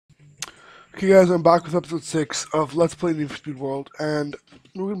Okay, guys, I'm back with episode 6 of Let's Play Need for Speed World, and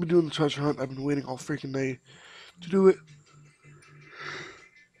we're gonna be doing the treasure hunt. I've been waiting all freaking day to do it.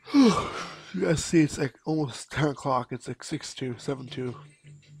 You guys see, it's like almost 10 o'clock. It's like 6-2, 7-2.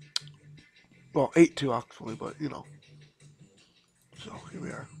 Well, 8-2 actually, but you know. So, here we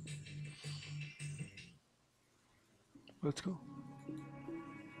are. Let's go.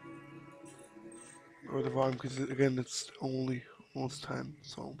 Or the volume, because again, it's only almost 10,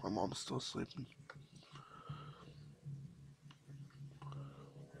 so my mom's still sleeping.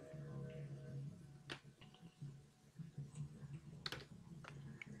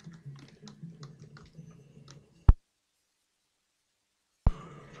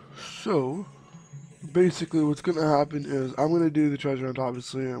 So, basically, what's gonna happen is I'm gonna do the treasure hunt,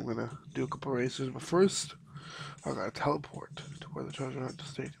 obviously. I'm gonna do a couple races, but first, I gotta teleport to where the treasure hunt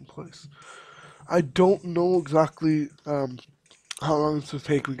is taking place. I don't know exactly how long this will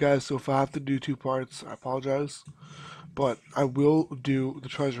take me, guys, so if I have to do two parts, I apologize. But I will do the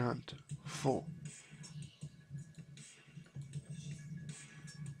treasure hunt full.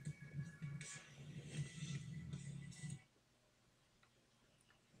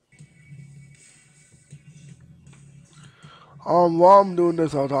 While I'm doing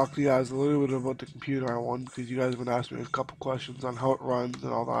this, I'll talk to you guys a little bit about the computer I won, because you guys have been asking me a couple questions on how it runs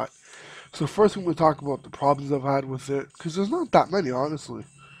and all that. So first I'm going to talk about the problems I've had with it, because there's not that many, honestly.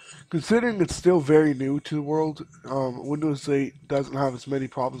 Considering it's still very new to the world, Windows 8 doesn't have as many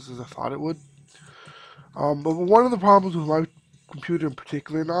problems as I thought it would. But one of the problems with my computer in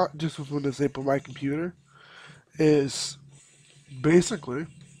particular, not just with Windows 8, but my computer, is basically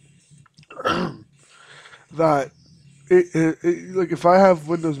that like if I have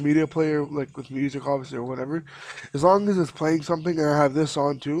Windows Media Player, like with music obviously or whatever, as long as it's playing something and I have this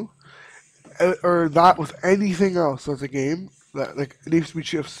on too, or that with anything else that's a game, that like Need for Speed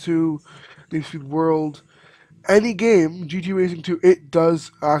Shifts 2, Need for Speed World, any game, GT Racing 2, it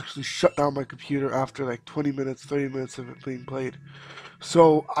does actually shut down my computer after like 20 minutes, 30 minutes of it being played.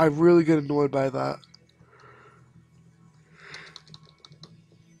 So I really get annoyed by that.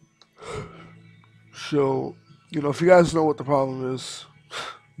 So, if you guys know what the problem is,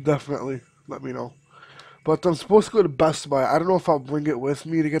 definitely let me know. But I'm supposed to go to Best Buy. I don't know if I'll bring it with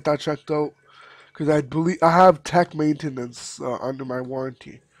me to get that checked out, because I believe I have tech maintenance under my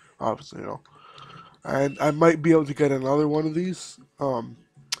warranty, obviously, and I might be able to get another one of these. And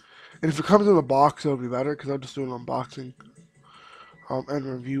if it comes in a box, it'll be better, because I'll just do an unboxing and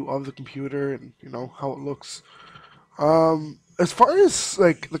review of the computer and how it looks. As far as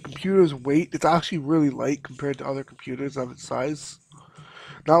like the computer's weight, it's actually really light compared to other computers of its size.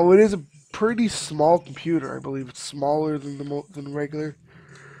 Now it is a pretty small computer. I believe it's smaller than than regular.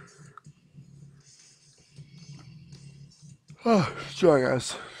 Sorry,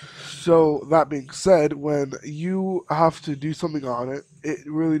 guys. So that being said, when you have to do something on it, it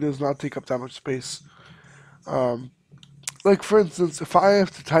really does not take up that much space. Um, like for instance, if I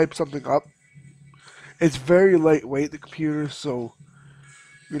have to type something up, it's very lightweight the computer. So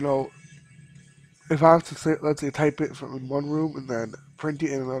you know, if I have to say, let's say, type it from in one room and then print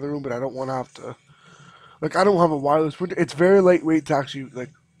it in another room, but I don't want to have to, like, I don't have a wireless printer. It's very lightweight to actually like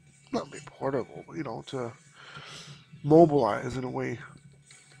not be portable, but to mobilize in a way.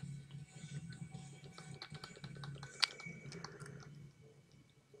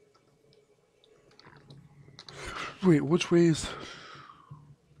 Wait, which ways?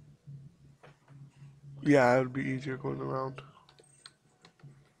 Yeah, it would be easier going around.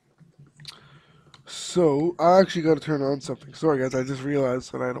 So, I actually got to turn on something. Sorry, guys, I just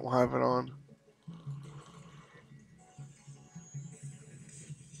realized that I don't have it on.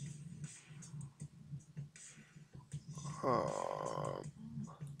 Um,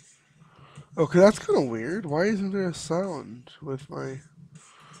 okay, that's kind of weird. Why isn't there a sound with my...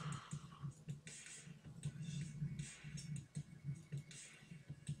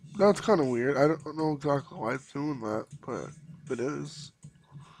 That's kind of weird. I don't know exactly why it's doing that, but it is.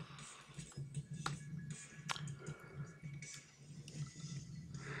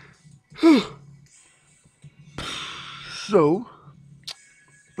 So,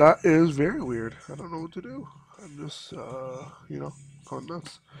 that is very weird. I don't know what to do. I'm just, going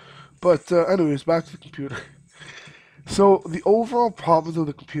nuts. But, anyways, back to the computer. So, the overall problems of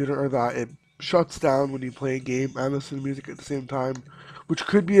the computer are that it shuts down when you play a game and listen to music at the same time, which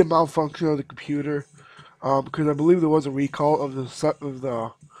could be a malfunction of the computer. Because I believe there was a recall of the set of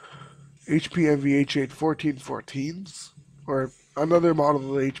the HP Envy H8 1414s, or another model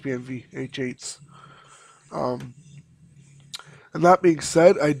of the HP Envy H8s. Um, and that being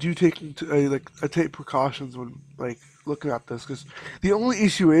said, I do take I take precautions when looking at this because the only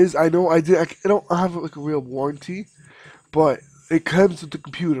issue is I don't have like a real warranty, but it comes with the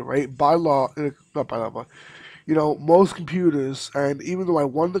computer, right? By law, not by law, but most computers, and even though I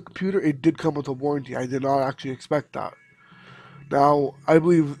won the computer, it did come with a warranty. I did not actually expect that. Now, I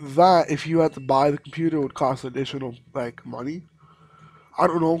believe that if you had to buy the computer, it would cost additional like money. I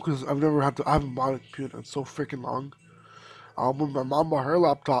don't know because I haven't bought a computer in so freaking long. When my mom bought her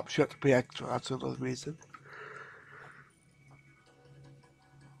laptop, she had to pay extra. That's another reason.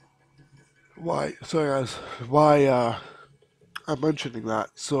 Why? Sorry, guys. Why? I'm mentioning that.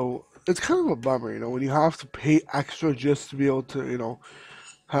 So it's kind of a bummer, when you have to pay extra just to be able to,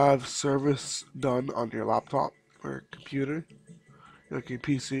 have service done on your laptop or computer, like your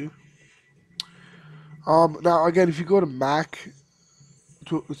PC. Now again, if you go to Mac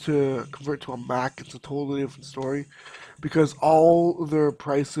to convert to a Mac, it's a totally different story because all their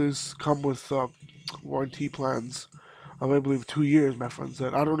prices come with warranty plans of I believe 2 years. My friend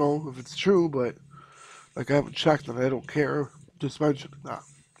said. I don't know if it's true, but like I haven't checked and I don't care. Just mentioning that.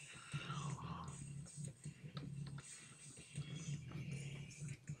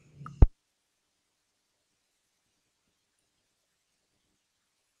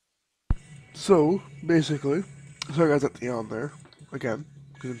 So basically, sorry guys at the end there again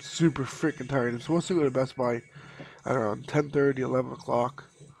because I'm super freaking tired. I'm supposed to go to Best Buy at around 10:30, 11 o'clock.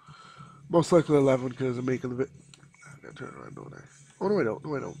 Most likely 11 because I'm making the bit. I gotta turn around, don't I? Oh no, I don't.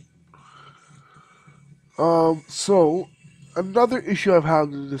 No, I don't. So another issue I've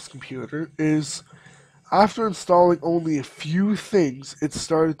had with this computer is after installing only a few things, it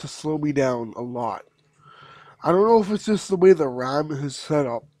started to slow me down a lot. I don't know if it's just the way the RAM is set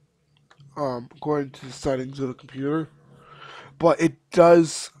up, according to the settings of the computer, but it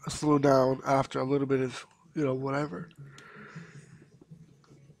does slow down after a little bit of, whatever.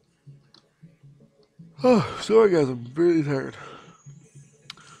 Oh, sorry guys, I'm really tired.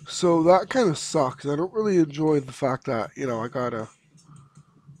 So that kind of sucks. I don't really enjoy the fact that, I gotta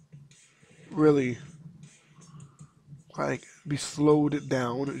really, like, be slowed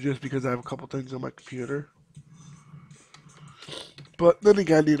down just because I have a couple things on my computer. But then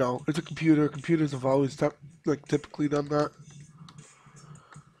again, it's a computer. Computers have always, typically done that.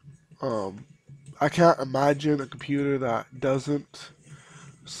 Um, I can't imagine a computer that doesn't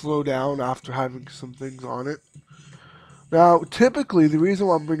slow down after having some things on it. Now, typically, the reason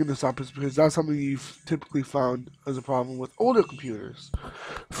why I'm bringing this up is because that's something you've typically found as a problem with older computers,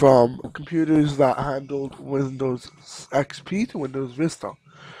 from computers that handled Windows XP to Windows Vista.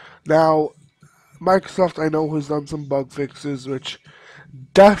 Now, Microsoft, I know, has done some bug fixes, which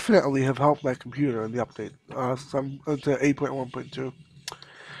definitely have helped my computer in the update. Some to 8.1.2.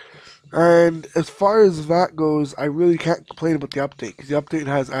 And as far as that goes, I really can't complain about the update because the update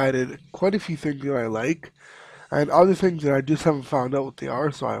has added quite a few things that I like, and other things that I just haven't found out what they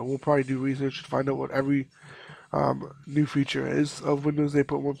are. So I will probably do research to find out what every new feature is of Windows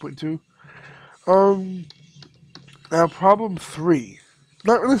 8.1.2. Um, Now problem three,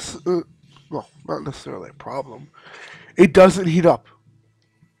 not really, well, not necessarily a problem. It doesn't heat up.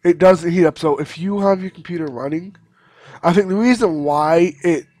 It doesn't heat up. So if you have your computer running, I think the reason why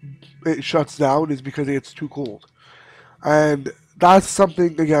it shuts down is because it's too cold, and that's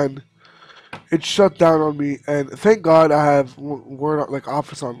something again. It shut down on me, and thank God I have Word like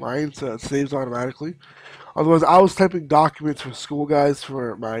Office Online, so it saves automatically. Otherwise, I was typing documents for school guys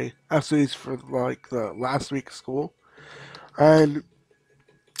for my essays for like the last week of school, and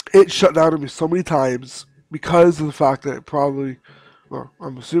it shut down on me so many times because of the fact that it probably, well,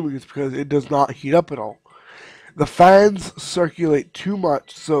 I'm assuming it's because it does not heat up at all. The fans circulate too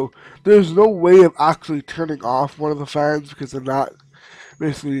much, so there's no way of actually turning off one of the fans because they're not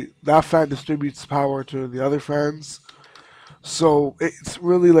basically that fan distributes power to the other fans. So it's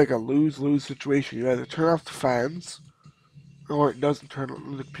really like a lose-lose situation. You either turn off the fans, or it doesn't turn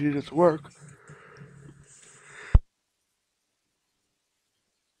on the computer doesn't work,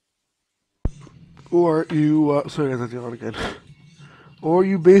 or you sorry, that's the on again. Or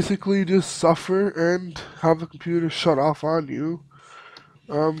you basically just suffer and have the computer shut off on you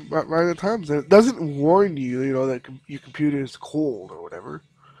at random times. And it doesn't warn you, that your computer is cold or whatever.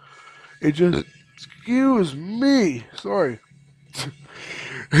 It just, excuse me, sorry.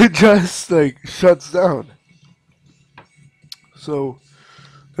 It just like shuts down. So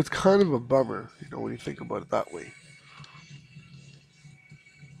it's kind of a bummer, when you think about it that way.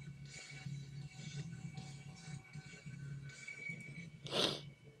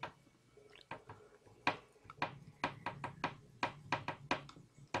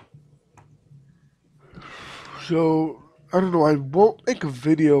 So I don't know, I won't make a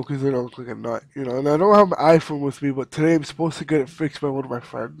video because I don't look like a nut, you know, and I don't have my iPhone with me, but today I'm supposed to get it fixed by one of my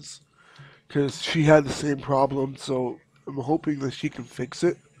friends because she had the same problem, so I'm hoping that she can fix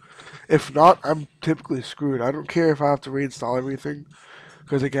it. If not, I'm typically screwed. I don't care if I have to reinstall everything,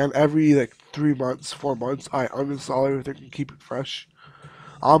 because again, every like 3 months, 4 months, I uninstall everything and keep it fresh.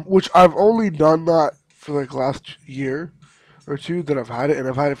 Which I've only done that for like last year or two that I've had it, and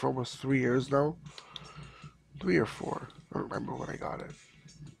I've had it for almost 3 years now, 3 or 4. I don't remember when I got it,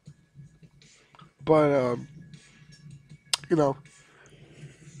 but you know,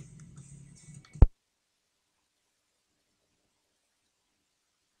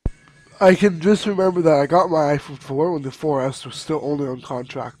 I can just remember that I got my iPhone 4 when the 4S was still only on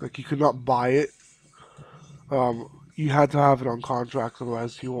contract. Like you could not buy it. You had to have it on contract,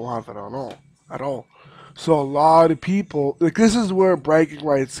 otherwise you won't have it on all at all. So a lot of people, like this is where bragging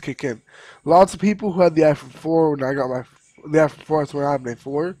rights kick in. Lots of people who had the iPhone 4 when I got the iPhone 4, that's when I had my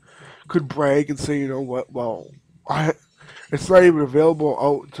 4, could brag and say, you know what, well, it's not even available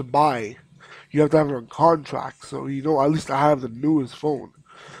out to buy. You have to have it on contract, so you know at least I have the newest phone.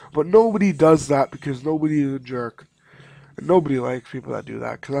 But nobody does that because nobody is a jerk. And nobody likes people that do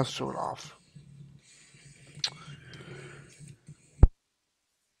that because that's showing off.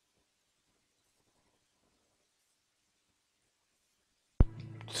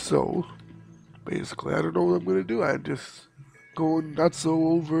 So, basically, I don't know what I'm gonna do. I'm just going nuts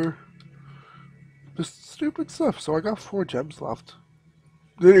over just stupid stuff. So I got 4 gems left.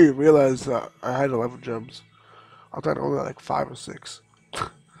 Didn't even realize that I had 11 gems. I thought I only had like 5 or 6.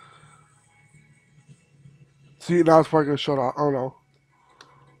 See, now it's probably gonna shut off. Oh no.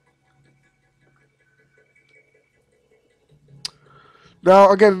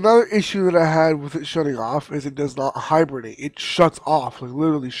 Now, again, another issue that I had with it shutting off is it does not hibernate. It shuts off, like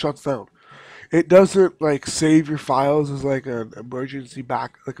literally shuts down. It doesn't like save your files as like an emergency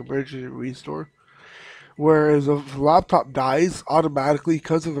like emergency restore. Whereas if the laptop dies automatically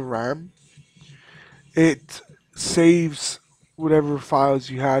because of the RAM, it saves whatever files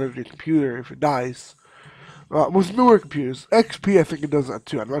you had on your computer if it dies. With newer computers, XP I think it does that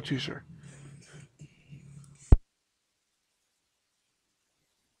too. I'm not too sure,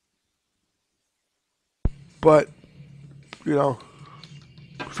 but you know,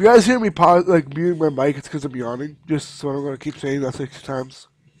 if you guys hear me pause, like muting my mic, it's because I'm yawning. Just so I'm gonna keep saying that 60 times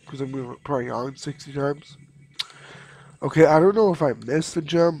because I'm gonna probably yawn 60 times. Okay, I don't know if I missed the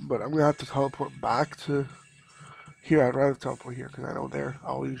gem, but I'm gonna have to teleport back to here. I'd rather teleport here because I know there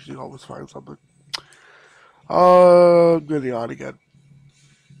I'll usually always find something. I'm gonna yawn again.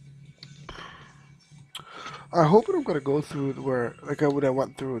 I hope I'm gonna go through where like when I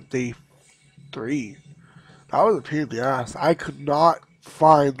went through day 3. That was a pain in the ass. I could not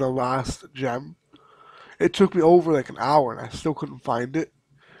find the last gem. It took me over like an hour and I still couldn't find it.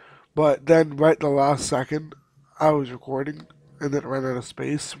 But then right the last second, I was recording and then ran out of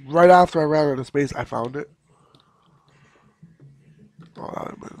space. Right after I ran out of space, I found it. Oh,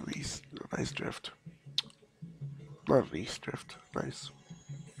 that was a nice drift. Not an east drift. Nice.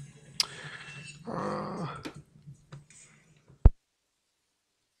 Uh,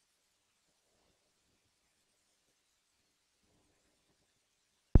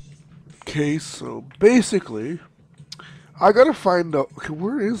 okay, so basically, I gotta find out. Okay,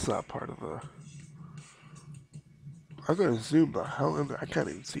 where is that part of the? I gotta zoom the hell in there. I can't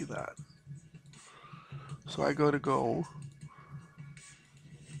even see that. So I gotta go.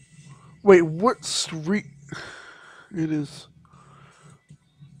 Wait, what street? It is.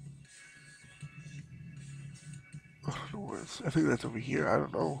 I don't know where it's. I think that's over here. I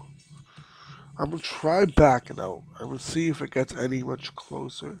don't know. I'm gonna try backing out. I'm gonna see if it gets any much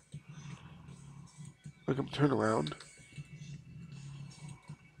closer. Like I'm turn around.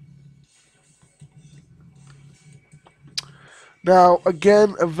 Now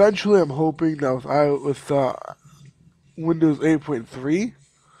again, eventually I'm hoping that with Windows 8.3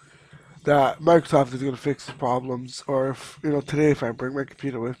 that Microsoft is gonna fix the problems, or if you know today if I bring my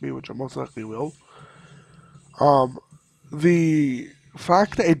computer with me, which I most likely will, um, the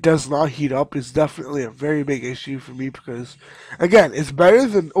fact that it does not heat up is definitely a very big issue for me because, again, it's better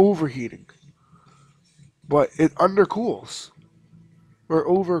than overheating, but it undercools or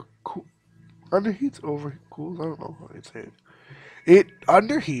underheats, overcools. I don't know how to say it. It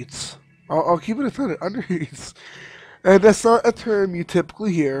underheats. I'll keep it a thought. It underheats, and that's not a term you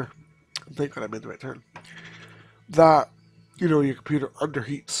typically hear. Thank God I made the right turn. That your computer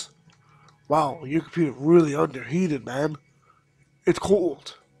underheats. Wow, your computer really underheated, man. It's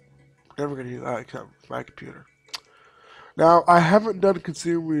cold. Never gonna do that except with my computer. Now, I haven't done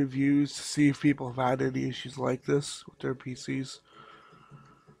consumer reviews to see if people have had any issues like this with their PCs.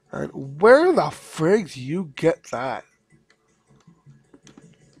 And where the frig do you get that?